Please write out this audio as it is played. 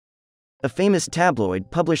A famous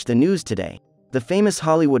tabloid published the news today. The famous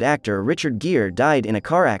Hollywood actor Richard Gere died in a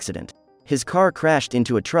car accident. His car crashed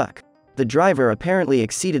into a truck. The driver apparently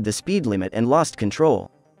exceeded the speed limit and lost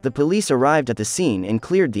control. The police arrived at the scene and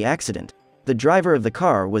cleared the accident. The driver of the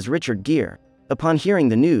car was Richard Gere. Upon hearing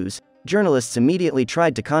the news, journalists immediately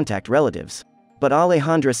tried to contact relatives. But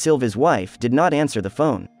Alejandra Silva's wife did not answer the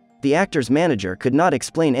phone. The actor's manager could not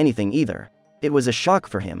explain anything either. It was a shock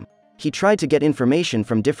for him. He tried to get information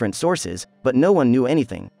from different sources, but no one knew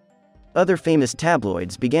anything. Other famous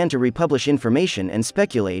tabloids began to republish information and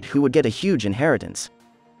speculate who would get a huge inheritance.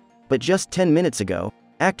 But just 10 minutes ago,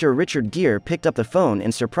 actor Richard Gere picked up the phone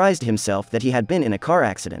and surprised himself that he had been in a car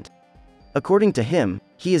accident. According to him,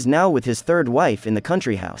 he is now with his third wife in the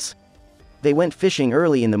country house. They went fishing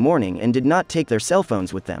early in the morning and did not take their cell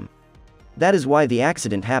phones with them. That is why the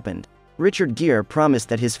accident happened. Richard Gere promised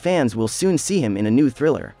that his fans will soon see him in a new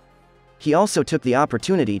thriller. He also took the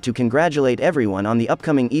opportunity to congratulate everyone on the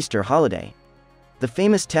upcoming Easter holiday. The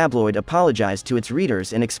famous tabloid apologized to its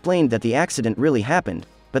readers and explained that the accident really happened,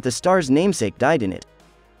 but the star's namesake died in it.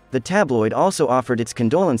 The tabloid also offered its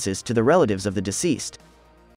condolences to the relatives of the deceased.